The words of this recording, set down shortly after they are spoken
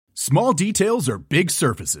Small details are big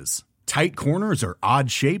surfaces. Tight corners are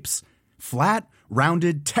odd shapes. Flat,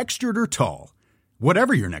 rounded, textured, or tall.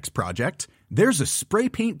 Whatever your next project, there's a spray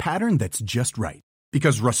paint pattern that's just right.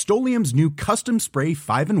 Because Rust-Oleum's new Custom Spray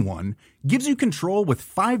 5-in-1 gives you control with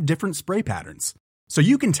 5 different spray patterns. So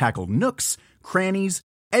you can tackle nooks, crannies,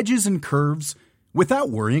 edges, and curves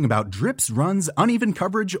without worrying about drips, runs, uneven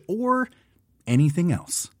coverage, or anything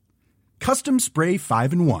else. Custom Spray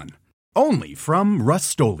 5-in-1. Only from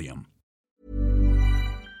Rust-Oleum.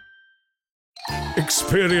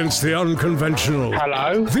 Experience the unconventional.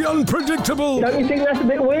 Hello? The unpredictable. Don't you think that's a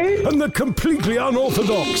bit weird? And the completely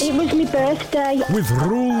unorthodox. It was my birthday. With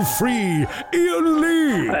rule-free Iain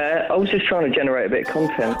Lee. I was just trying to generate a bit of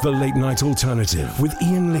content. The Late Night Alternative with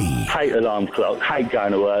Iain Lee. Hate alarm clock, hate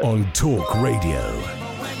going to work. On Talk Radio.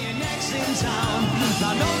 When you're next in town,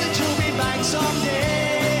 I know that you'll be back someday.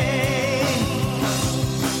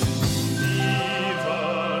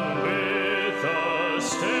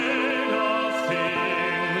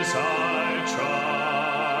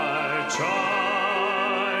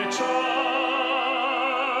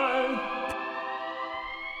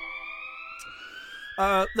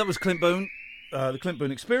 That was Clint Boone, the Clint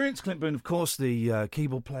Boone Experience. Clint Boone, of course, the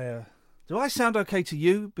keyboard player. Do I sound okay to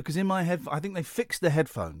you? Because in my head, I think they fixed the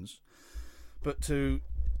headphones, but to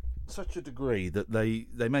such a degree that they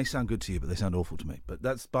may sound good to you, but they sound awful to me. But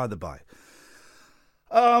that's by the by.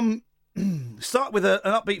 Start with an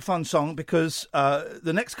upbeat, fun song, because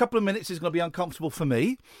the next couple of minutes is going to be uncomfortable for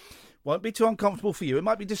me. Won't be too uncomfortable for you. It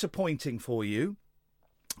might be disappointing for you,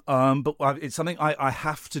 but it's something I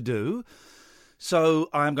have to do. So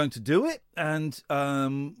I'm going to do it, and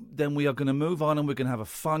then we are going to move on, and we're going to have a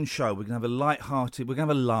fun show. We're going to have a light-hearted, we're going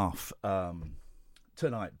to have a laugh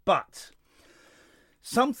tonight. But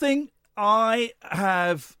something I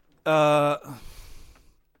have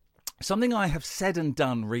said and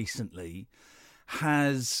done recently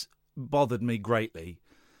has bothered me greatly.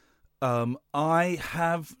 I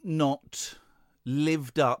have not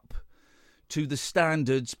lived up to the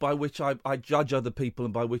standards by which I judge other people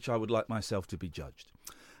and by which I would like myself to be judged.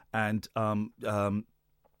 And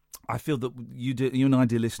I feel that you and I,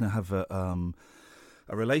 dear listener, have a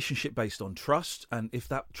relationship based on trust, and if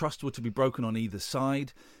that trust were to be broken on either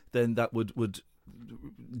side, then that would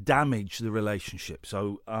damage the relationship.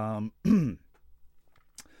 So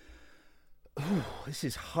this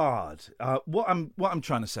is hard. What I'm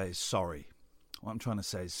trying to say is sorry. What I'm trying to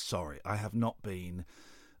say is sorry. I have not been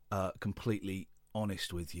completely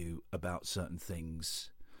honest with you about certain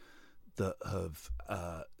things that have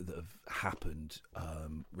happened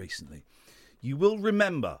recently. You will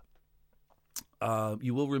remember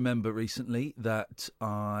recently that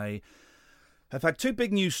I have had 2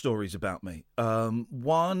 big news stories about me.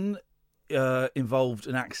 One involved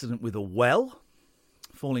an accident with a well,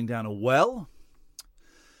 falling down a well,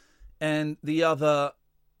 and the other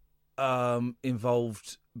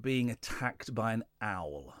involved being attacked by an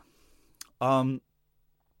owl. I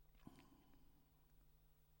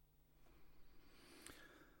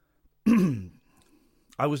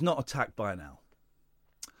was not attacked by an owl.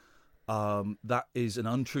 That is an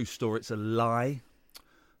untrue story. It's a lie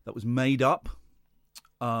that was made up.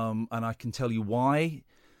 And I can tell you why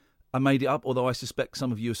I made it up, although I suspect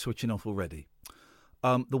some of you are switching off already.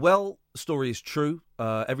 The well story is true.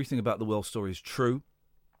 Everything about the well story is true.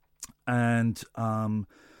 And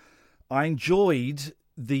I enjoyed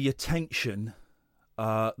the attention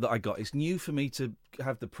that I got. It's new for me to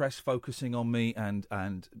have the press focusing on me and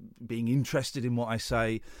being interested in what I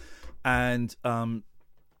say. And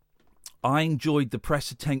I enjoyed the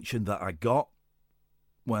press attention that I got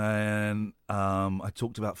when I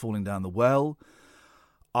talked about falling down the well.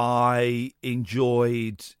 I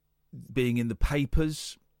enjoyed being in the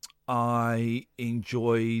papers. I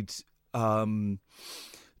enjoyed doing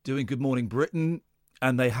Good Morning Britain,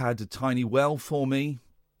 and they had a tiny well for me,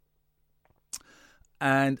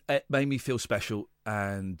 and it made me feel special,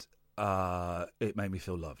 and it made me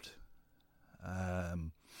feel loved.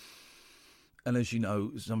 And as you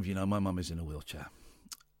know, some of you know, my mum is in a wheelchair,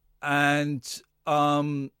 and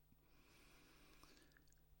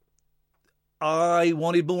I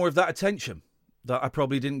wanted more of that attention that I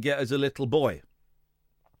probably didn't get as a little boy.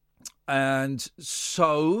 And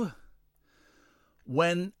so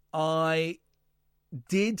when I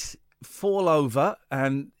did fall over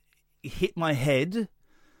and hit my head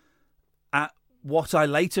at what I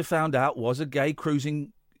later found out was a gay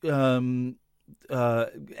cruising area,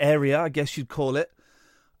 I guess you'd call it,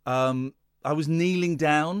 I was kneeling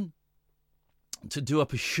down to do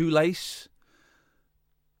up a shoelace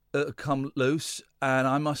come loose, and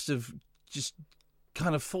I must have just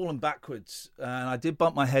kind of fallen backwards, and I did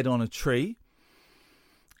bump my head on a tree,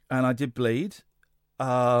 and I did bleed.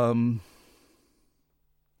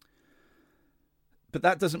 But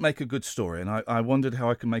that doesn't make a good story, and I wondered how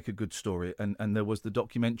I could make a good story. And there was the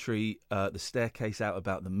documentary, The Staircase Out,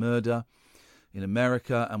 about the murder in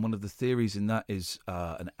America, and one of the theories in that is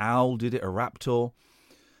an owl did it, a raptor.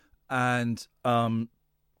 And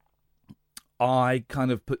I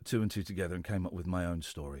kind of put two and two together and came up with my own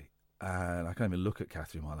story. And I can't even look at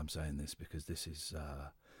Catherine while I'm saying this, because this is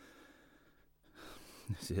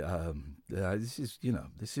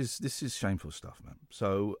shameful stuff, man.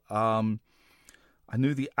 So I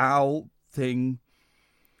knew the owl thing.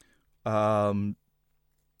 I'm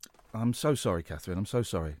so sorry, Catherine. I'm so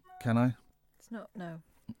sorry. Can I? It's not, no.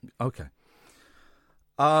 Okay.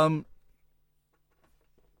 I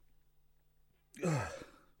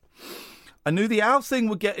knew the owl thing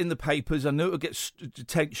would get in the papers. I knew it would get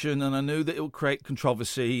attention, and I knew that it would create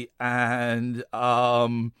controversy. And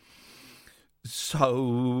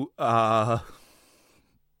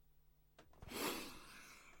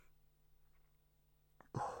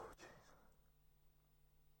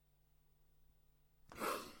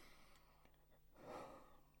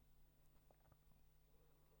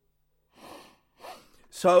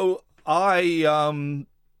So I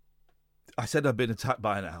said I'd been attacked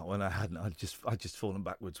by an owl, and I hadn't. I'd just fallen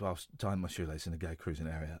backwards whilst tying my shoelace in a gay cruising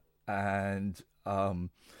area, and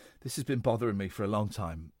this has been bothering me for a long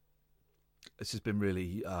time. This has been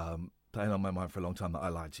really playing on my mind for a long time. That I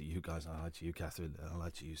lied to you guys, I lied to you, Catherine, I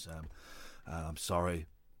lied to you, Sam. I'm sorry.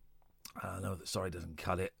 I know that sorry doesn't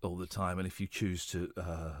cut it all the time, and if you choose to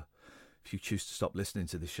stop listening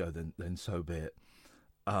to this show, then so be it.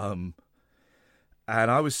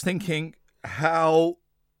 And I was thinking, how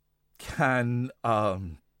can I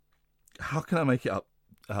make it up?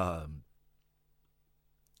 How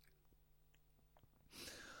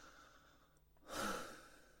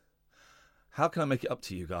can I make it up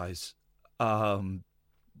to you guys?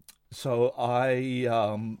 So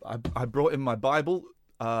I brought in my Bible.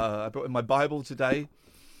 I brought in my Bible today,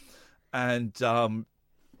 and I'm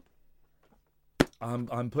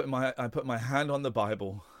putting my hand on the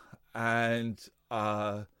Bible, and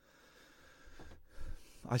I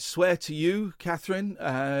swear to you, Catherine,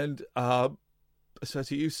 and I swear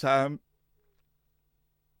to you, Sam,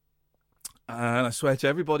 and I swear to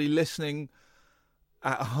everybody listening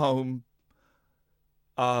at home,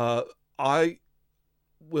 I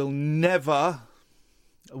will never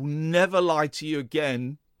lie to you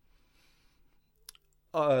again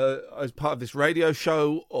as part of this radio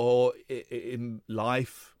show or in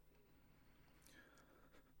life.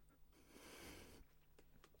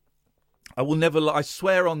 I will never lie. I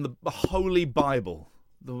swear on the Holy Bible,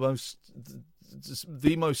 the most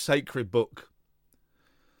sacred book.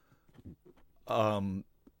 And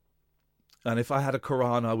if I had a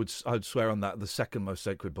Quran, I would swear on that, the second most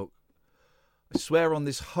sacred book. I swear on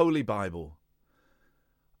this Holy Bible,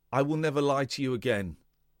 I will never lie to you again,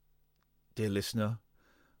 dear listener.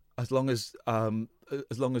 As long as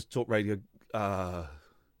Talk Radio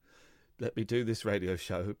let me do this radio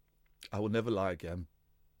show, I will never lie again.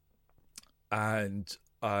 And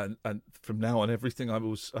from now on, everything I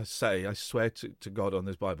say, I swear to God on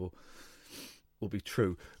this Bible, will be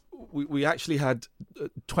true. We actually had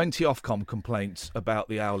 20 Ofcom complaints about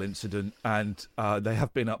the owl incident, and they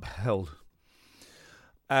have been upheld.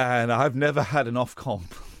 And I've never had an Ofcom.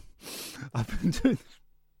 I've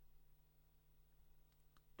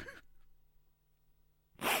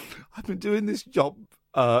been doing this job,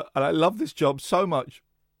 and I love this job so much,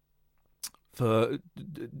 for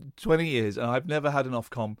 20 years, and I've never had an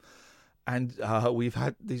Ofcom, and we've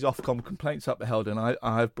had these Ofcom complaints upheld, and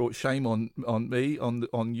I've brought shame on me,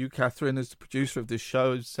 on you, Catherine, as the producer of this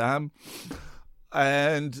show, Sam,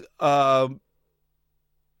 and I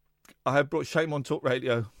have brought shame on Talk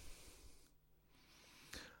Radio,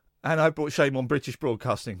 and I've brought shame on British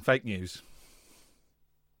Broadcasting, fake news.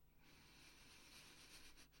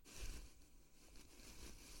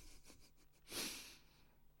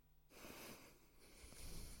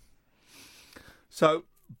 So,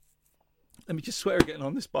 let me just swear again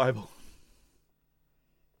on this Bible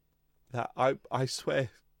that I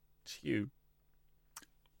swear to you,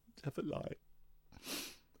 never lie.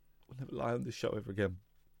 I'll never lie on this show ever again.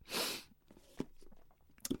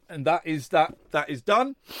 And that is done. That is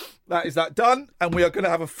that done. And we are going to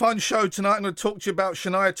have a fun show tonight. I'm going to talk to you about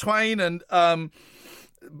Shania Twain and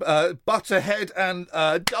Butterhead and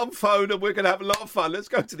Dumb Phone, and we're going to have a lot of fun. Let's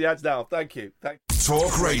go to the ads now. Thank you.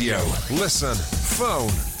 Talk Radio. Listen,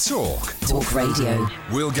 phone, talk. Talk Radio.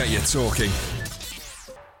 We'll get you talking.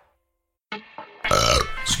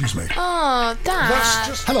 Excuse me. Oh,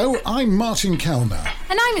 Dad. Hello, I'm Martin Kellner.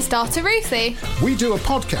 And I'm his daughter, Ruthie. We do a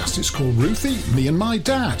podcast. It's called Ruthie, Me and My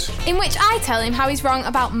Dad. In which I tell him how he's wrong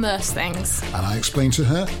about most things. And I explain to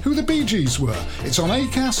her who the Bee Gees were. It's on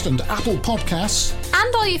Acast and Apple Podcasts.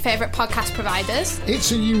 And all your favourite podcast providers.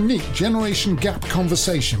 It's a unique generation gap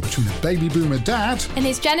conversation between a baby boomer dad and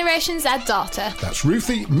his Generation Z daughter. That's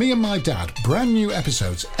Ruthie, Me and My Dad. Brand new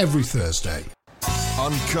episodes every Thursday.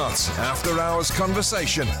 Uncut after-hours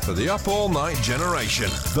conversation for the up-all-night generation.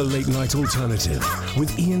 The Late Night Alternative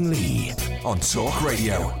with Iain Lee on Talk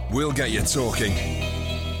Radio. We'll get you talking.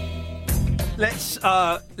 Let's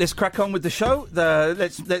crack on with the show.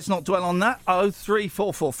 Let's not dwell on that.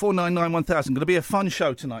 0344 499 1000. Going to be a fun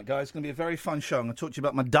show tonight, guys. It's going to be a very fun show. I'm going to talk to you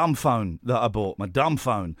about my dumb phone that I bought. My dumb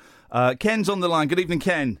phone. Ken's on the line. Good evening,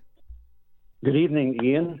 Ken. Good evening,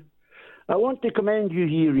 Iain. I want to commend you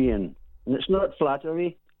here, Iain. And it's not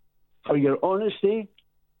flattery, for your honesty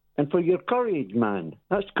and for your courage, man.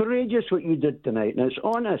 That's courageous what you did tonight, and it's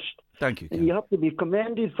honest. Thank you, Ken. And you have to be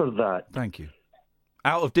commended for that. Thank you.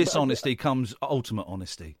 Out of dishonesty comes ultimate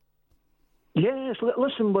honesty. Yes,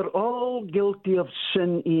 listen, we're all guilty of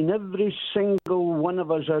sin, Iain. Every single one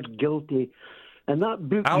of us are guilty. And that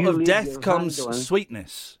book out you of laid death your comes hand on,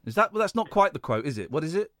 sweetness. That's not quite the quote, is it? What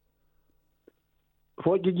is it?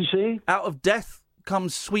 What did you say? Out of death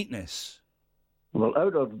comes sweetness. Well,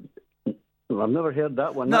 I've never heard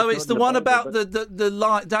that one. No, That's it's not the in one Bible, about the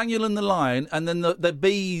lion, Daniel and the lion, and then the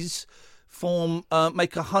bees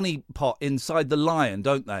make a honey pot inside the lion,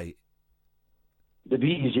 don't they? The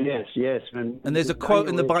bees, yes. And there's a quote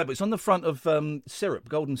in the Bible. It's on the front of syrup,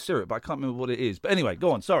 golden syrup, but I can't remember what it is. But anyway,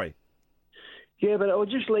 go on, sorry. Yeah, but I would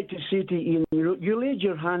just like to say to you, Iain, you laid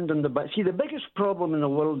your hand on the back. See, the biggest problem in the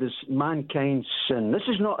world is mankind's sin. This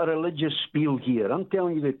is not a religious spiel here. I'm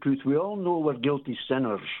telling you the truth. We all know we're guilty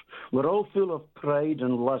sinners. We're all full of pride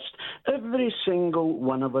and lust. Every single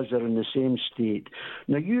one of us are in the same state.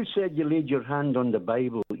 Now, you said you laid your hand on the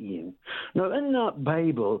Bible, Iain. Now, in that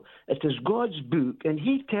Bible, it is God's book, and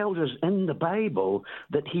he tells us in the Bible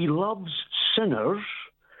that he loves sinners,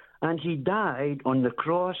 and he died on the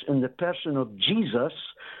cross in the person of Jesus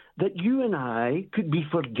that you and I could be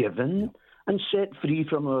forgiven and set free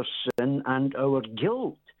from our sin and our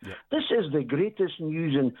guilt. Yeah. This is the greatest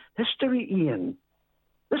news in history, Iain.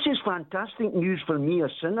 This is fantastic news for me, a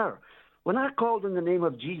sinner. When I called in the name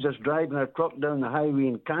of Jesus driving a truck down the highway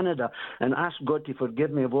in Canada and asked God to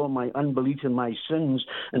forgive me of all my unbelief and my sins,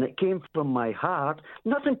 and it came from my heart,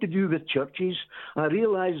 nothing to do with churches. I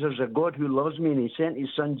realised there's a God who loves me and he sent his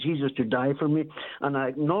son Jesus to die for me, and I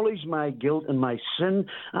acknowledged my guilt and my sin,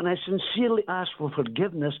 and I sincerely asked for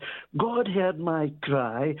forgiveness. God heard my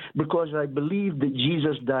cry because I believed that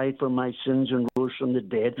Jesus died for my sins and rose from the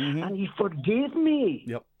dead, and he forgave me.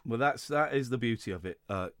 Yep. Well, that is the beauty of it,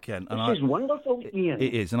 Ken. And this is wonderful, Iain.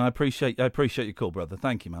 It is, and I appreciate your call, brother.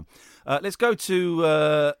 Thank you, man. Let's go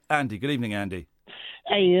to Andy. Good evening, Andy.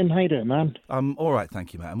 Hey, Iain. How you doing, man? I'm all right,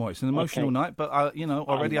 thank you, mate. I'm all right. It's an emotional night, but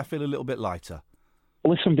already I feel a little bit lighter.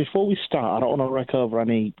 Listen, before we start, I don't want to wreck over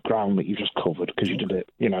any ground that you just covered because you did it,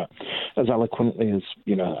 as eloquently as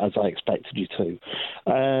as I expected you to.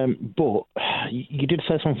 But you did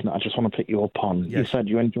say something that I just want to pick you up on. Yes. You said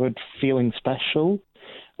you enjoyed feeling special.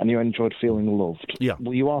 And you enjoyed feeling loved. Yeah.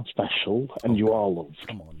 Well, you are special and you are loved.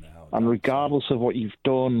 Come on now. And regardless of what you've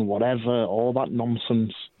done, whatever, all that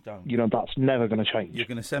nonsense, that's never going to change. You're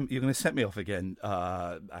going to set me off again,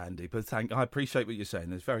 Andy. But I appreciate what you're saying.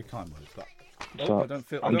 There's very kind words. But I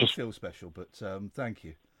don't feel special. But thank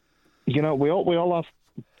you. We all have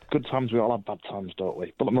good times. We all have bad times, don't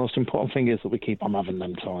we? But the most important thing is that we keep on having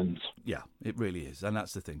them times. Yeah, it really is, and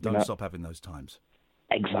that's the thing. Don't stop having those times.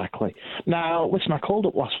 Exactly. Now, listen, I called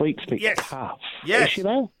up last week to speak to Kath. Yes. Is she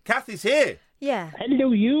there? Kath is here. Yeah.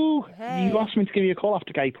 Hello, you. Hey. You asked me to give you a call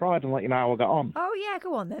after Gay Pride and let you know how I got on. Oh, yeah,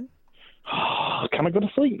 go on then. Can I go to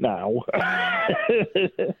sleep now?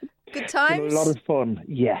 Good times? It's been a lot of fun.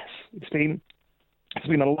 Yes. It's been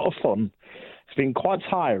a lot of fun. It's been quite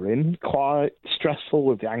tiring, quite stressful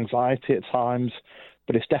with the anxiety at times,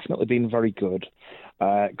 but it's definitely been very good.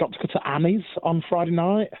 Got to go to Annie's on Friday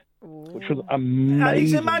night. Which was amazing. And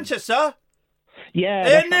he's in Manchester? Yeah.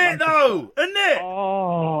 Isn't it, though? Isn't it?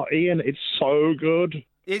 Oh, Iain, it's so good.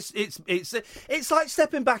 It's like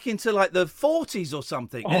stepping back into, like, the 40s or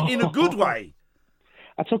something, in a good way.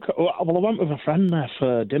 I went with a friend there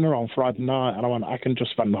for dinner on Friday night, and I went, I can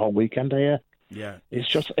just spend the whole weekend here. Yeah. It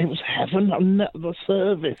was heaven on the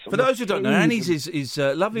service. For those who don't know, Annie's is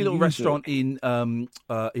a lovely little restaurant in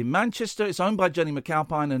Manchester. It's owned by Jenny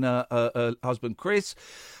McAlpine and her husband Chris.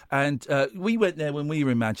 And we went there when we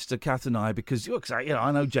were in Manchester, Kath and I, because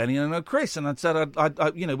I know Jenny and I know Chris, and I said,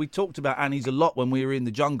 we talked about Annie's a lot when we were in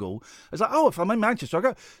the jungle. I was like, if I'm in Manchester, I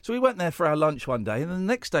go. So we went there for our lunch one day, and then the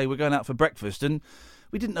next day we're going out for breakfast, and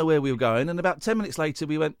we didn't know where we were going. And about 10 minutes later,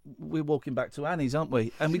 we're walking back to Annie's, aren't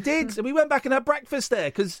we? And we did, and we went back and had breakfast there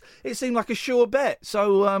because it seemed like a sure bet.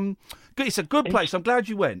 So it's a good place. I'm glad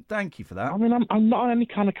you went. Thank you for that. I mean, I'm not any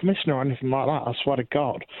kind of commissioner or anything like that, I swear to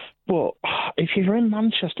God. But if you're in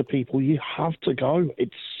Manchester, people, you have to go.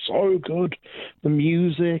 It's so good. The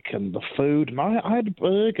music and the food. And I had a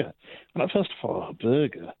burger. And at first I thought, a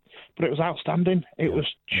burger? But it was outstanding. It was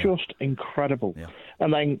just incredible. Yeah.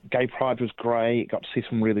 And then Gay Pride was great. Got to see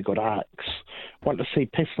some really good acts. Went to see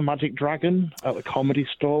Piff the Magic Dragon at the Comedy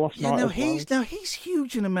Store last night. He's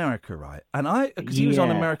huge in America, right? And because he was on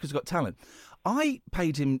America's Got Talent, I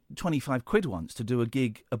paid him 25 quid once to do a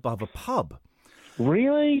gig above a pub.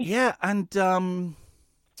 Really? Yeah, and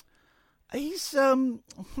he's a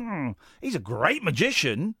great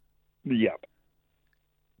magician. Yep.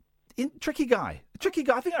 Tricky guy. I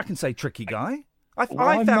think I can say tricky guy. I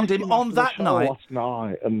found him on that night. Last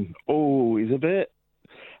night, and he's a bit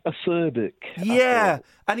acerbic. Yeah,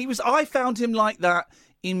 and I found him like that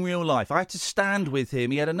in real life. I had to stand with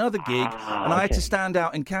him. He had another gig, and I had to stand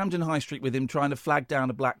out in Camden High Street with him trying to flag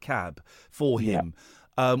down a black cab for him.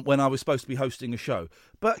 When I was supposed to be hosting a show.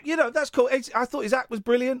 But, that's cool. I thought his act was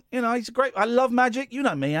brilliant. He's great. I love magic. You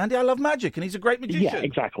know me, Andy. I love magic, and he's a great magician. Yeah,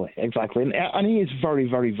 exactly. And he is very,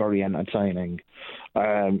 very, very entertaining.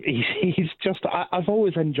 He's just... I've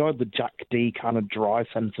always enjoyed the Jack D kind of dry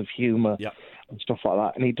sense of humour and stuff like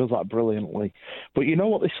that, and he does that brilliantly. But you know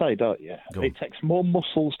what they say, don't you? It takes more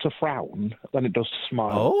muscles to frown than it does to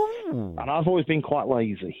smile. Oh. And I've always been quite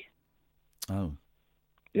lazy. Oh.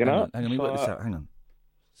 You know? Hang on, let me work this out. Hang on.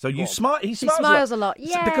 So you smile. He smiles a lot.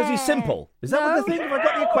 Yeah. Because he's simple. Is that what the thing? Have I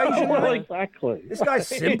got the equation right? Exactly. This guy's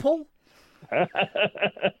simple.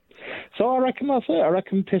 So I reckon that's it. I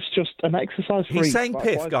reckon Piff's just an exercise freak. He's saying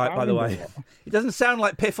Piff, guy, by the way. It doesn't sound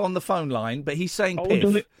like Piff on the phone line, but he's saying Piff.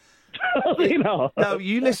 Does it? No,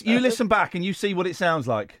 you listen back and you see what it sounds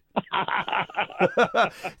like.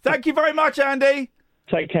 Thank you very much, Andy.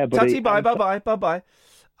 Take care, buddy. Tutty, bye.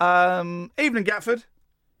 Evening, Gatford.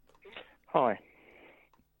 Hi.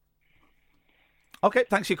 Okay,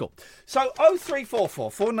 thanks for your call. So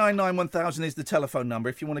 0344 499 1000 is the telephone number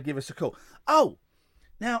if you want to give us a call. Oh,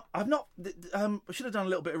 now I've not. I should have done a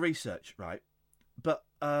little bit of research, right? But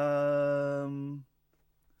Toronto.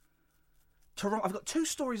 I've got two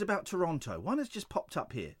stories about Toronto. One has just popped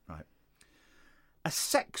up here, right? A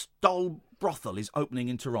sex doll brothel is opening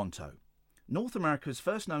in Toronto. North America's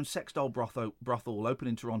first known sex doll brothel will open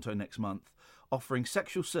in Toronto next month, offering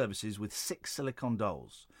sexual services with 6 silicone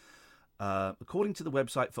dolls. According to the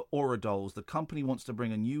website for Aura Dolls, the company wants to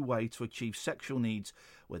bring a new way to achieve sexual needs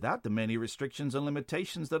without the many restrictions and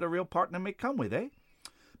limitations that a real partner may come with, eh?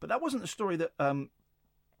 But that wasn't the story that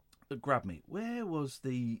grabbed me. Where was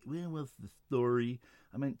the story?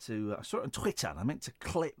 I saw it on Twitter, and I meant to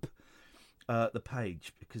clip the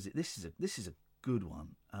page because this is a good one.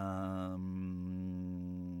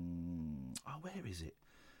 Where is it?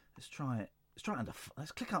 Let's try it.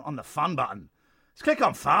 Let's click on the fun button. Let's click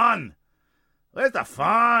on fun. Where's the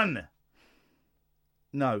fun?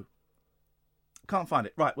 No. Can't find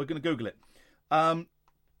it. Right, we're going to Google it.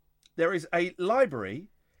 There is a library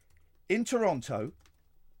in Toronto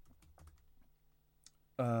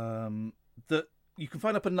that you can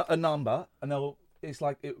phone up a number and it's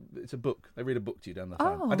a book. They read a book to you down the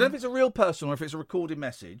phone. I don't know if it's a real person or if it's a recorded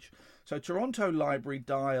message. So Toronto Library,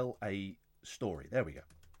 dial a story. There we go.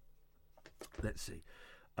 Let's see.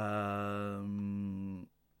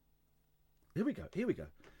 Here we go.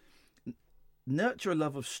 Nurture a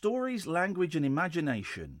love of stories, language and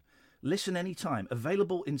imagination. Listen anytime.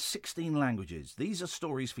 Available in 16 languages. These are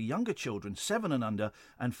stories for younger children, 7 and under,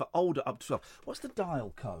 and for older up to 12. What's the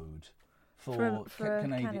dial code for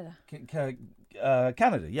Canada?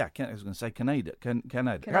 Canada, yeah. I was going to say Canada.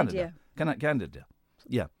 Canada.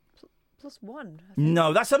 Yeah. +1.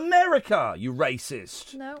 No, that's America, you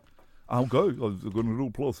racist. No. Okay, I'm going to do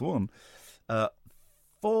 +1.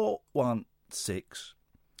 416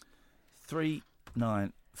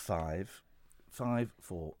 395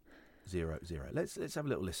 5400. Let's have a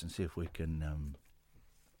little listen, see if we can.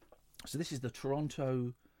 So this is the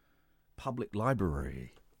Toronto Public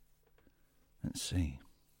Library. Let's see.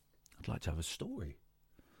 I'd like to have a story.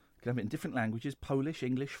 You can have it in different languages: Polish,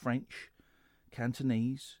 English, French,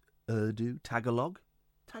 Cantonese, Urdu, Tagalog.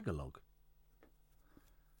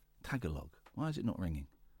 Why is it not ringing?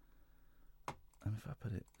 And if I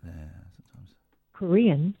put it there, sometimes.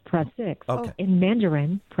 Korean, press 6. Okay. In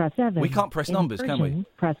Mandarin, press 7. We can't press numbers, Persian, can we?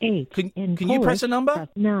 Press 8. Can Polish, you press a number? Press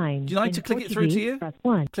 9. Do you like to click it through to you? Press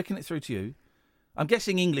 1. Clicking it through to you. I'm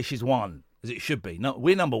guessing English is 1, as it should be. No,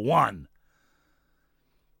 we're number 1.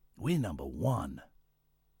 We're number 1.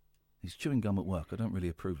 He's chewing gum at work. I don't really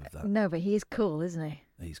approve of that. No, but he is cool, isn't he?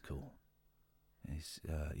 He's cool. He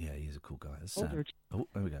is a cool guy. That's sad. Oh,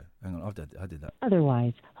 there we go. Hang on, I did that.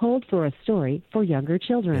 Otherwise, hold for a story for younger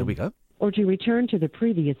children. Here we go. Or to return to the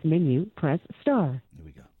previous menu, press star. Here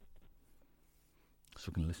we go. So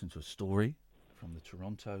we're going to listen to a story from the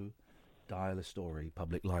Toronto Dial a Story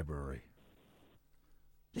Public Library.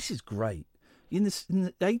 This is great. In the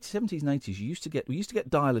 70s and 80s, we used to get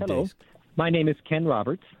Dial a Hello. Disc. My name is Ken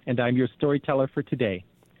Roberts, and I'm your storyteller for today.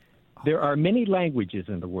 There are many languages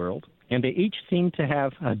in the world, and they each seem to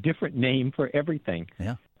have a different name for everything.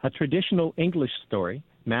 Yeah. A traditional English story,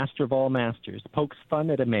 Master of All Masters, pokes fun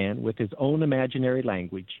at a man with his own imaginary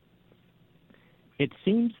language. It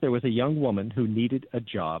seems there was a young woman who needed a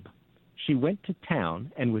job. She went to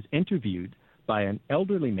town and was interviewed by an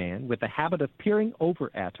elderly man with a habit of peering over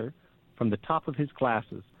at her from the top of his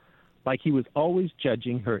glasses, like he was always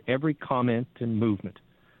judging her every comment and movement.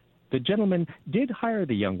 The gentleman did hire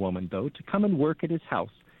the young woman, though, to come and work at his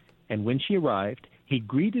house, and when she arrived, he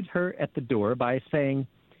greeted her at the door by saying,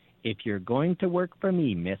 "If you're going to work for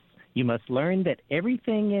me, miss, you must learn that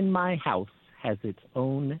everything in my house has its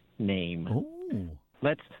own name." Ooh.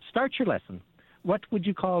 Let's start your lesson. What would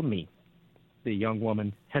you call me? The young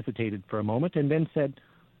woman hesitated for a moment and then said,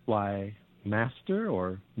 "Why, Master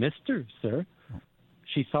or Mister, sir."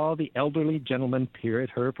 She saw the elderly gentleman peer at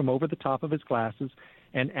her from over the top of his glasses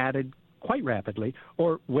and added quite rapidly,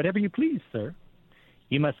 "Or whatever you please, sir."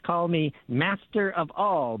 "You must call me Master of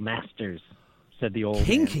All Masters," said the old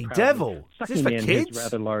Kinky man, proudly, devil. Is sucking this for in kids? his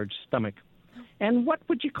rather large stomach. "And what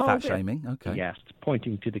would you call Fat this?" shaming, okay. he asked,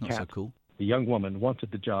 pointing to the Not cat. so cool. The young woman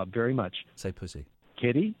wanted the job very much. Say pussy.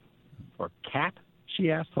 "Kitty? Or cat?"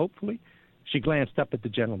 she asked hopefully. She glanced up at the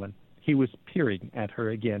gentleman. He was peering at her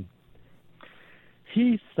again.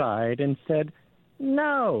 He sighed and said,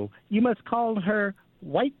 "No, you must call her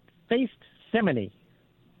White-Faced Semony."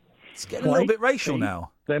 It's getting a little bit racial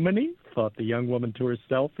now. Semony, thought the young woman to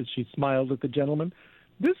herself as she smiled at the gentleman.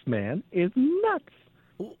 This man is nuts.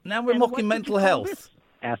 Now we're "And mocking what did mental you call health. this?"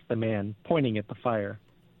 asked the man, pointing at the fire.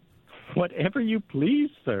 "Whatever you please,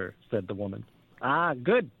 sir," said the woman. "Ah,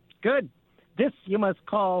 good, good. This you must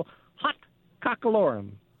call hot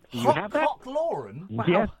cockalorum. Do you have that?" Cockalorum?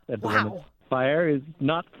 Yes, said the woman. Fire is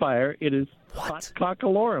not fire, it is hot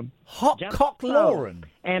cockalorum. Hot Just cockalorum? so.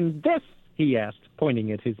 "And this," he asked,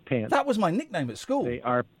 pointing at his pants. That was my nickname at school. "They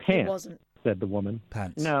are pants," wasn't. said the woman.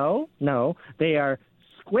 Pants. No, they are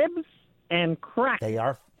squibs and cracks. They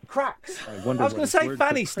are cracks. I I wonder was what going to his say word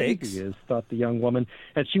fanny for crazy sticks. is, thought the young woman,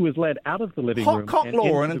 as she was led out of the living Hot room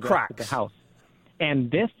cockalorum and and into the rest of cracks. the house.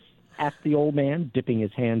 "And this?" asked the old man, dipping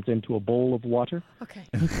his hands into a bowl of water. Okay.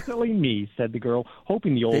 "Silly me," said the girl,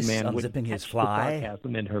 hoping the old This man would unzipping his catch fly. the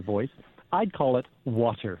sarcasm in her voice. "I'd call it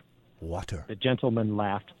water." Water. The gentleman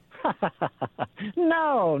laughed.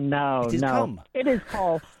 No. It is cum. It is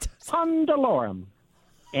called Pondalorum.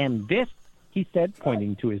 "And this," he said,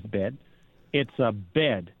 pointing to his bed. "It's a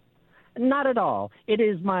bed." "Not at all. It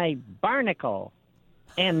is my barnacle."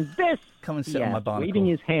 "And this," Come and he sit on my asked, barnacle. waving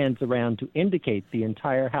his hands around to indicate the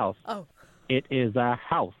entire house. Oh. "It is a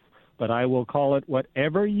house, but I will call it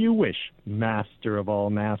whatever you wish, Master of All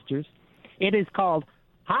Masters. It is called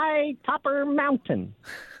High Topper Mountain."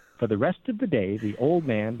 For the rest of the day, the old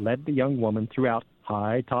man led the young woman throughout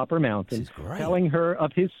High Topper Mountain, telling her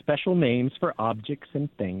of his special names for objects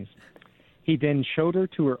and things. He then showed her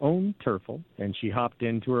to her own turfle, and she hopped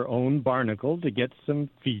into her own barnacle to get some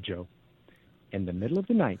Fijo. In the middle of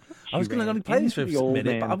the night, I was going to ran play this for into the a old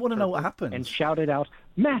minute, but I man's want to know what turfle happened. and shouted out,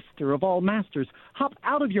 "Master of all masters, hop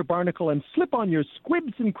out of your barnacle and slip on your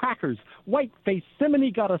squibs and crackers. White-faced Semony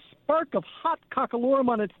got a spark of hot cockalorum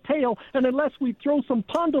on its tail, and unless we throw some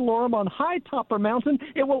pondalorum on High Topper Mountain,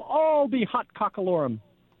 it will all be hot cockalorum."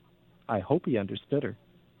 I hope he understood her,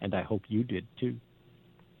 and I hope you did too.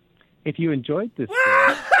 If you enjoyed this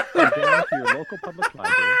story, go down to your local public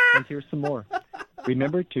library and hear some more.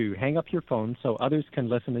 Remember to hang up your phone so others can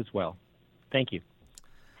listen as well. Thank you.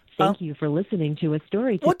 Thank you for listening to a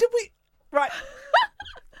story. What did we... Right.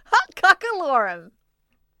 Hot cockalorum.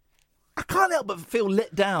 I can't help but feel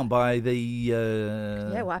let down by the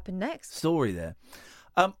Yeah, what happened next? story there.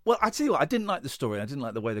 Well, I tell you what, I didn't like the story. I didn't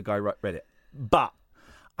like the way the guy read it. But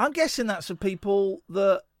I'm guessing that's for people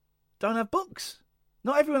that don't have books.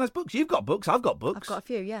 Not everyone has books. You've got books. I've got books. I've got a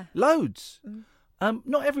few, yeah. Loads.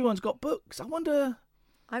 Not everyone's got books. I wonder...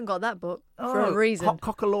 I haven't got that book for a reason. Hot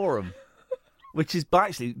Cockalorum, which is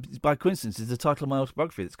by coincidence, is the title of my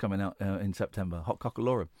autobiography that's coming out in September. Hot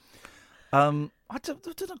Cockalorum. I don't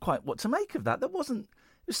know quite what to make of that.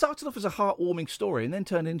 It started off as a heartwarming story and then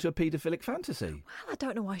turned into a paedophilic fantasy. Well, I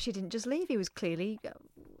don't know why she didn't just leave. He was clearly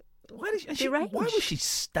why was she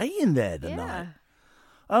staying there the night?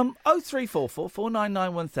 0344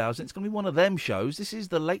 499 1000. It's going to be one of them shows. This is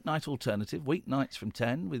the Late Night Alternative, weeknights from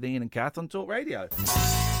 10 with Iain and Kath on Talk Radio.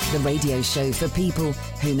 The radio show for people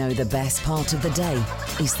who know the best part of the day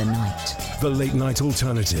is the night. The Late Night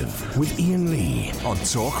Alternative with Iain Lee on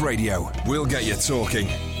Talk Radio. We'll get you talking.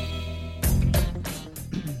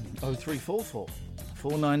 0344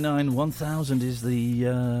 499 1000 is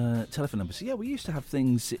the telephone number. So, yeah, we used to have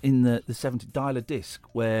things in the 70 dial-a-disc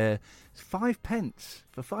where it's 5 pence.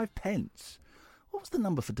 For 5 pence. What was the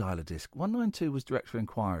number for dial-a-disc? 192 was direct for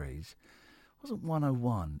inquiries. It wasn't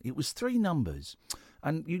 101. It was 3 numbers.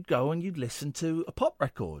 And you'd go and you'd listen to a pop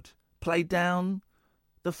record played down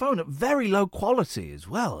the phone at very low quality as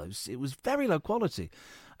well. It was very low quality.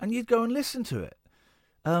 And you'd go and listen to it.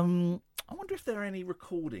 I wonder if there are any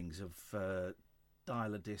recordings of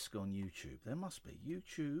dial-a-disc on YouTube. There must be.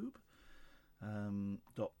 YouTube.org.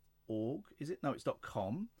 Is it? No, it's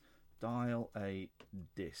 .com.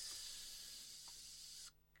 Dial-a-disc.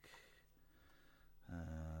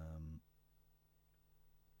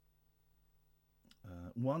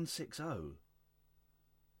 160.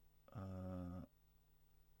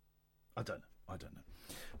 I don't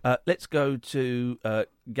know. Let's go to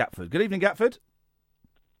Gatford. Good evening, Gatford.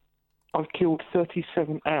 I've killed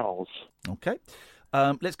 37 owls. Okay.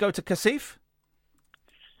 Let's go to Kasif.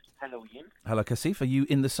 Hello, Ian. Hello, Kasif. Are you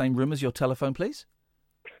in the same room as your telephone, please?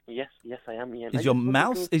 Yes, I am, Ian. Is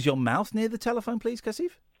your mouth near the telephone, please,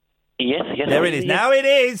 Kasif? Yes. There it is. Yes. Now it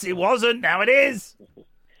is. It wasn't. Now it is.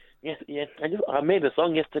 Yes. I made a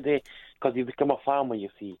song yesterday because you become a farmer, you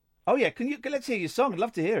see. Oh, yeah. Let's hear your song. I'd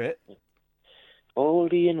love to hear it.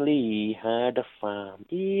 Old Ian Lee had a farm,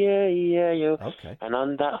 E-I-E-I-O. Okay. And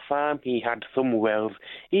on that farm he had some wells,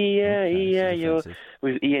 E-I-E-I-O.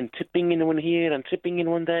 With Ian tipping in one here and tipping in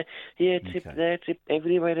one there. Here, tip, there, tip,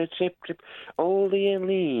 everywhere, a trip. Old Ian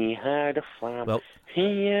Lee had a farm, well,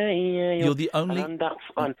 E-I-E-I-O. You're the only... And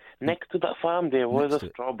next to that farm there was a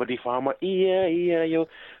strawberry farmer, E-I-E-I-O.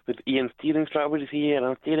 With Ian stealing strawberries here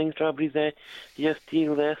and stealing strawberries there. Here,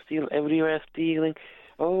 steal, there, steal, everywhere, stealing.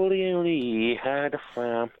 Old Ian Lee had a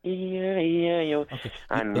farm, E-I-E-I-O,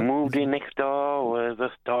 and moved in next door was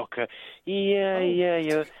a stalker,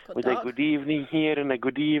 E-I-E-I-O, with a good evening here and a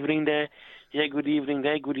good evening there. Yeah, good evening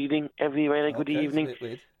there, good evening everywhere, a good evening.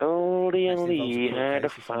 Old Ian Lee had a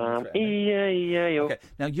farm, E-I-E-I-O. Okay.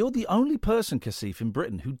 Now, you're the only person, Kasif, in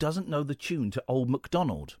Britain who doesn't know the tune to Old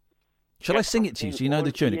MacDonald. Shall I sing it to you so you know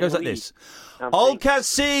the tune? It goes like this. Old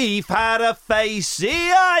Kasif had a face,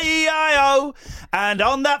 E-I-E-I-O, and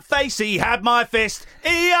on that face he had my fist,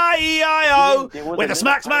 E-I-E-I-O, with a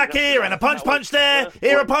smack here and a punch there,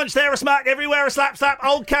 here a punch, there a smack, everywhere a slap.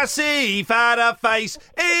 Old Kasif had a face,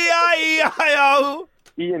 E-I-E-I-O.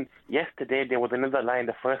 Ian, yesterday there was another line,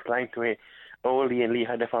 the first line to it. Old Ian Lee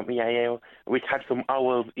had a farm, E-I-E-I-O, which had some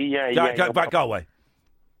owls, E-I-E-I-O. Go away.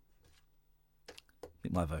 I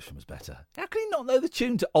think my version was better. How can you not know the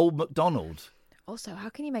tune to Old MacDonald? Also, how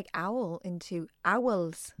can you make owl into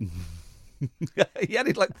owls? He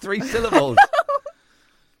added like 3 syllables.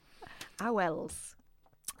 Owls.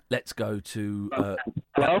 Let's go to...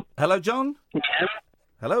 Hello? Hello, John?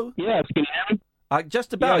 Hello? Yes, can you hear me?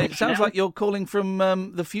 Just about. It sounds like you're calling from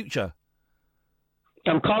the future.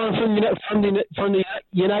 I'm calling from the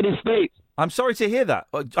United States. I'm sorry to hear that.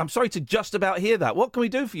 I'm sorry to just about hear that. What can we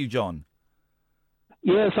do for you, John?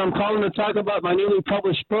 Yes, I'm calling to talk about my newly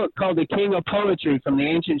published book called The King of Poetry from the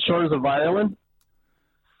Ancient Shores of Ireland.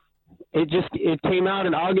 It came out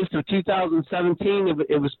in August of 2017.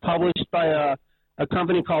 It was published by a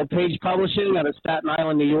company called Page Publishing out of Staten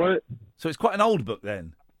Island, New York. So it's quite an old book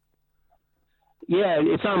then? Yeah,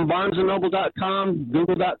 it's on BarnesandNoble.com,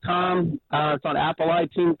 Google.com. It's on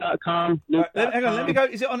AppleITunes.com. Hang on, let me go.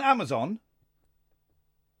 Is it on Amazon?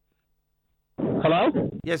 Hello?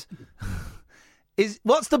 Yes.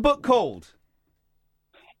 What's the book called?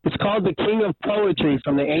 It's called The King of Poetry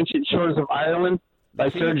from the Ancient Shores of Ireland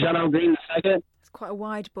by Sir John O'Green II. It's quite a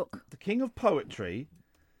wide book. The King of Poetry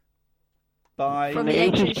by... From the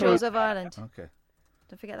Ancient Shores of Ireland. Okay.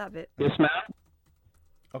 Don't forget that bit. Yes, ma'am.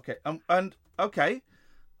 Okay.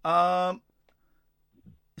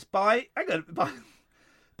 It's by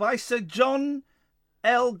Sir John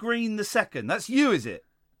L. Green II. That's you, is it?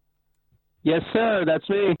 Yes, sir, that's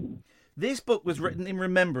me. This book was written in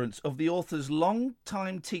remembrance of the author's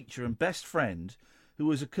long-time teacher and best friend, who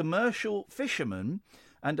was a commercial fisherman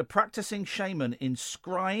and a practicing shaman in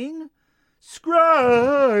scrying,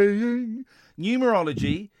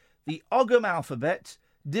 numerology, the Ogham alphabet,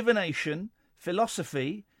 divination,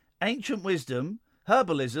 philosophy, ancient wisdom,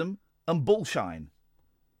 herbalism, and bullshine.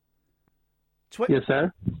 Yes,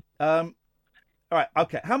 sir. All right,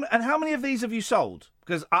 okay. How many of these have you sold?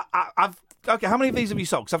 Because I've okay. How many of these have you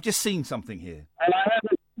sold? Because I've just seen something here. And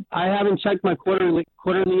I haven't checked my quarterly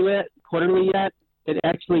yet. It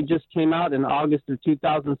actually just came out in August of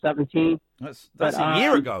 2017. That's a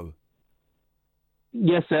year ago.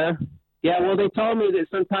 Yes, sir. Yeah, well, they told me that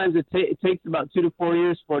sometimes it takes about 2 to 4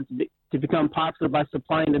 years for it to become popular by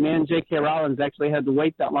supply and demand. J.K. Rowling actually had to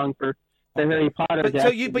wait that long for the Harry Potter. So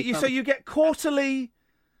you get quarterly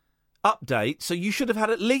updates. So you should have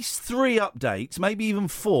had at least 3 updates, maybe even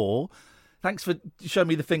 4. Thanks for showing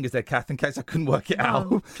me the fingers there, Kath, in case I couldn't work it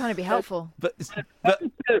out. I'm trying to be helpful. But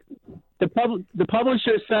the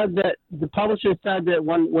publisher said that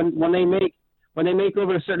when they make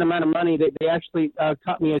over a certain amount of money, they actually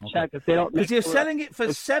cut me a check if they don't. Because you're selling it for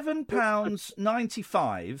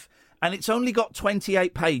 £7.95, and it's only got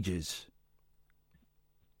 28 pages.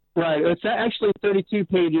 Right, it's actually 32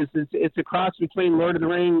 pages. It's a cross between Lord of the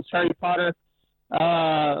Rings, Harry Potter,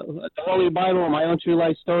 the Holy Bible, and my own true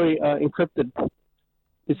life story encrypted.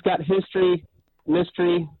 It's got history,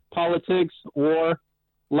 mystery, politics, war,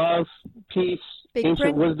 love, peace,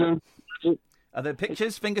 ancient wisdom. Are there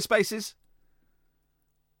pictures, finger spaces?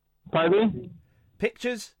 Pardon me?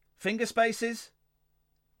 Pictures, finger spaces?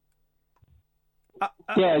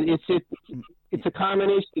 Yeah, it's a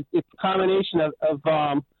combination. It's a combination of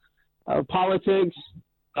politics,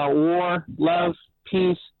 war, love,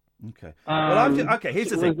 peace. Okay. Well,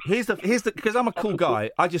 here's the thing. Here's the because I'm a cool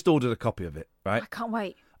guy. I just ordered a copy of it. Right. I can't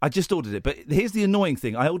wait. I just ordered it, but here's the annoying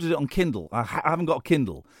thing. I ordered it on Kindle. I haven't got a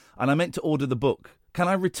Kindle, and I meant to order the book. Can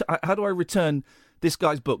I how do I return this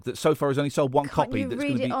guy's book that so far has only sold one copy? Can't you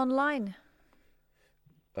read it online?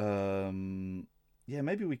 Yeah,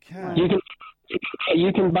 maybe we can.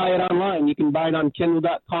 You can buy it online. You can buy it on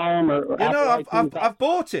Kindle.com or I've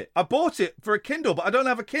bought it. I bought it for a Kindle, but I don't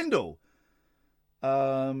have a Kindle.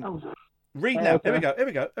 Read now. Okay. Here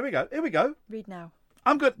we go. Read now.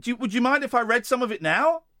 I'm good. Would you mind if I read some of it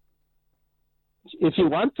now? If you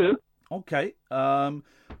want to. Okay. So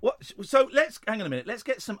let's hang on a minute. Let's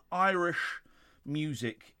get some Irish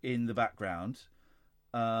music in the background.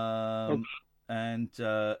 And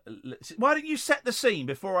why don't you set the scene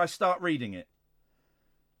before I start reading it?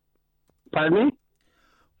 Pardon me?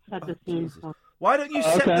 Set the scene. Why don't you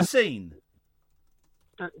set the scene?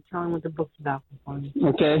 Tell him what the book's about for me.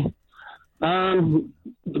 Okay.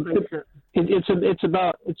 It's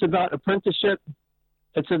about apprenticeship.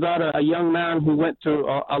 It's about a young man who went through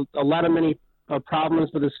a lot of many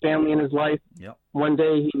problems with his family and his life. Yep. One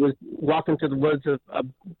day he was walking through the woods of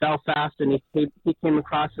Belfast, and he came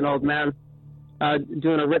across an old man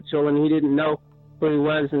doing a ritual, and he didn't know who he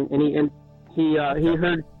was, and he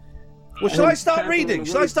heard. Well, shall I start reading?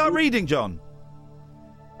 Shall I start reading, John?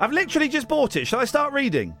 I've literally just bought it. Shall I start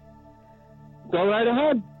reading? Go right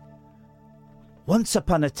ahead. Once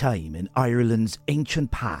upon a time in Ireland's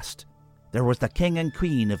ancient past, there was the king and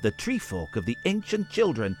queen of the tree folk of the ancient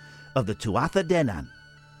children of the Tuatha Denan.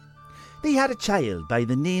 They had a child by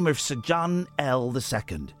the name of Sir John L.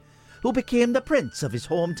 II, who became the prince of his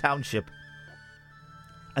home township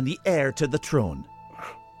and the heir to the throne.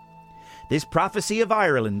 This prophecy of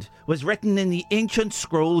Ireland was written in the ancient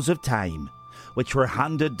scrolls of time, which were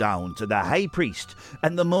handed down to the high priest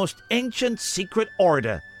and the most ancient secret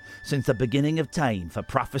order since the beginning of time for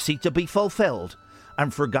prophecy to be fulfilled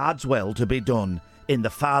and for God's will to be done in the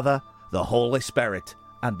Father, the Holy Spirit,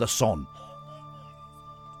 and the Son.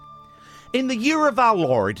 In the year of our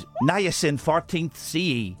Lord, Niacin 14th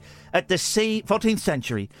CE, 14th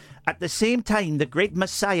century, at the same time the great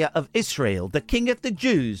Messiah of Israel, the King of the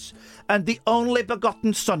Jews, and the only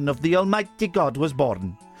begotten Son of the Almighty God was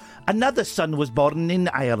born. Another son was born in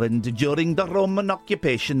Ireland during the Roman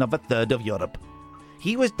occupation of a third of Europe.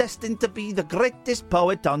 He was destined to be the greatest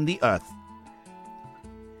poet on the earth.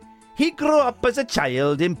 He grew up as a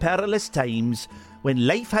child in perilous times, when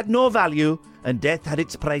life had no value and death had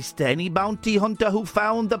its price to any bounty hunter who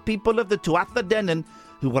found the people of the Tuatha Denan,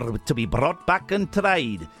 who were to be brought back and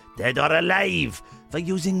tried, dead or alive, for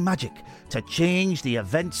using magic to change the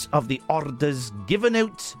events of the orders given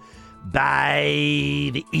out by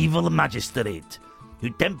the evil magistrate,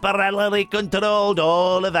 who temporarily controlled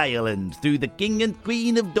all of Ireland through the King and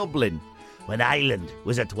Queen of Dublin, when Ireland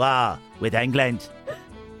was at war with England.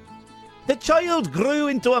 The child grew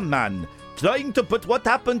into a man, trying to put what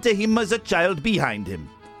happened to him as a child behind him.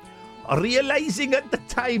 Realizing at the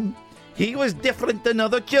time he was different than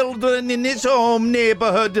other children in his home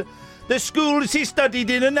neighbourhood, the schools he studied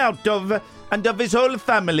in and out of, and of his whole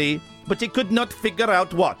family, but he could not figure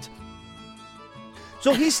out what.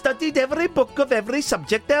 So he studied every book of every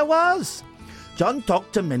subject there was. John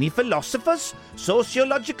talked to many philosophers,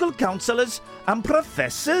 sociological counsellors, and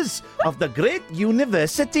professors of the great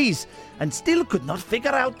universities, and still could not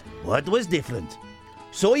figure out what was different.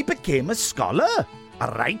 So he became a scholar,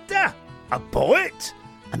 a writer, a poet,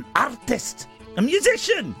 an artist, a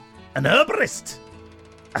musician, an herbalist,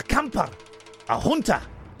 a camper, a hunter,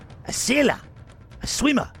 a sailor, a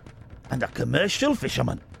swimmer, and a commercial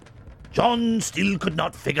fisherman. John still could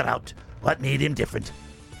not figure out what made him different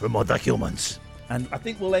from other humans. And I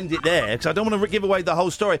think we'll end it there, because I don't want to give away the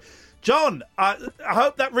whole story. John, I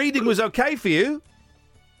hope that reading was okay for you.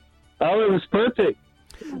 Oh, it was perfect.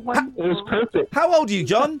 It was perfect. How old are you,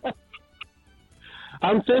 John?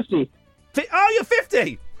 I'm 50. Oh, you're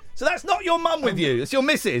 50? So that's not your mum with you, it's your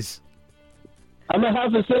missus. I'm a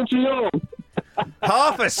half a century old.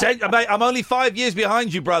 Half a century? Mate, I'm only 5 years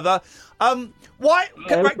behind you, brother. Why?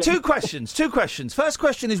 Right, two questions. First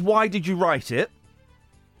question is, why did you write it?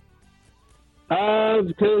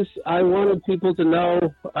 Because I wanted people to know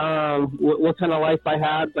what kind of life I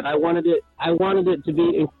had, but I wanted it to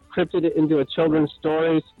be encrypted into a children's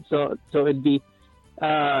story, so it'd be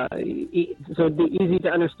easy to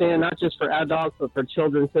understand, not just for adults but for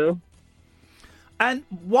children too. And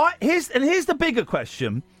why? Here's the bigger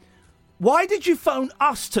question. Why did you phone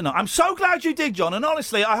us tonight? I'm so glad you did, John. And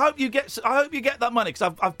honestly, I hope you get that money,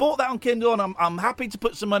 because I've bought that on Kindle, and I'm happy to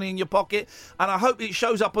put some money in your pocket, and I hope it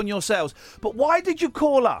shows up on your sales. But why did you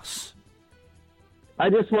call us?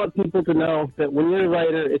 I just want people to know that when you're a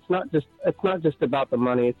writer, it's not just about the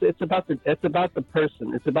money. It's about the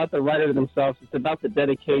person. It's about the writer themselves. It's about the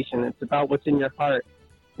dedication. It's about what's in your heart.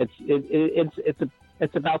 It's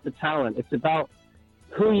about the talent. It's about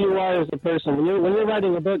who you are as a person. When you're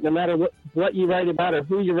writing a book, no matter what you write about or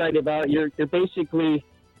who you write about, you're basically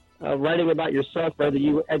writing about yourself, whether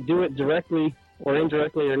you do it directly or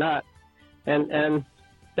indirectly or not. And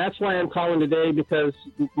that's why I'm calling today, because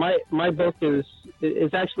my book is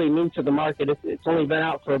actually new to the market. It's only been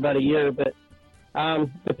out for about a year, but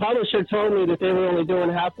the publisher told me that they were only doing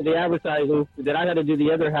half of the advertising, that I had to do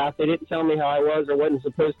the other half. They didn't tell me how I was or wasn't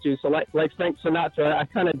supposed to. So like Frank Sinatra, I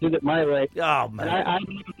kind of did it my way. Oh man!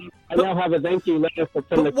 And I now have a thank you letter from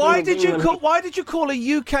the. Why did you call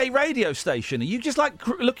a UK radio station? Are you just like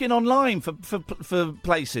looking online for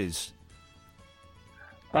places?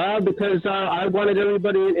 Because I wanted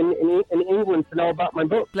everybody in England to know about my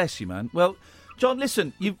book. Bless you, man. Well, John,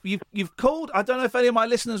 listen, you've called. I don't know if any of my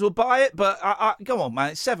listeners will buy it, but go on,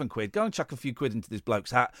 man. It's £7. Go and chuck a few quid into this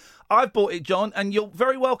bloke's hat. I've bought it, John, and you're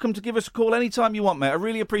very welcome to give us a call anytime you want, mate. I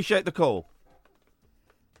really appreciate the call.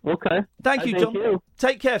 Okay. Thank you, John. You.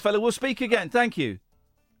 Take care, fella. We'll speak again. Thank you.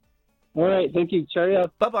 All right. Thank you.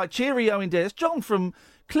 Cheerio. Bye-bye. Cheerio indeed. It's John from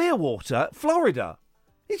Clearwater, Florida.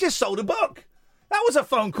 He just sold a book. That was a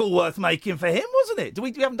phone call worth making for him, wasn't it?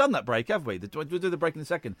 We haven't done that break, have we? We'll do the break in a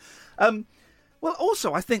second. Well,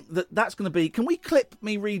 also, I think that's going to be... Can we clip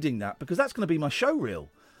me reading that? Because that's going to be my show reel.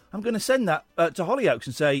 I'm going to send that to Hollyoaks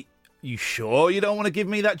and say, you sure you don't want to give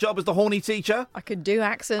me that job as the horny teacher? I can do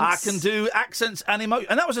accents. I can do accents and emotion.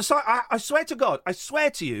 And that was I swear to God, I swear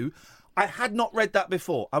to you, I had not read that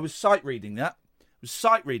before. I was sight reading that. I was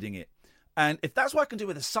sight reading it. And if that's what I can do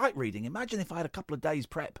with a sight reading, imagine if I had a couple of days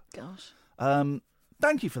prep. Gosh.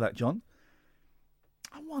 Thank you for that, John.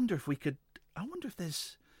 I wonder if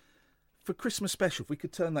there's... For Christmas special, if we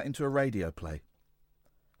could turn that into a radio play.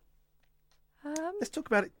 Let's talk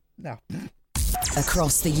about it now.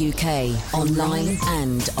 Across the UK, online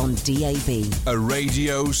and on DAB. A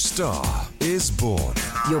radio star is born.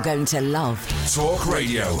 You're going to love Talk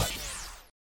Radio.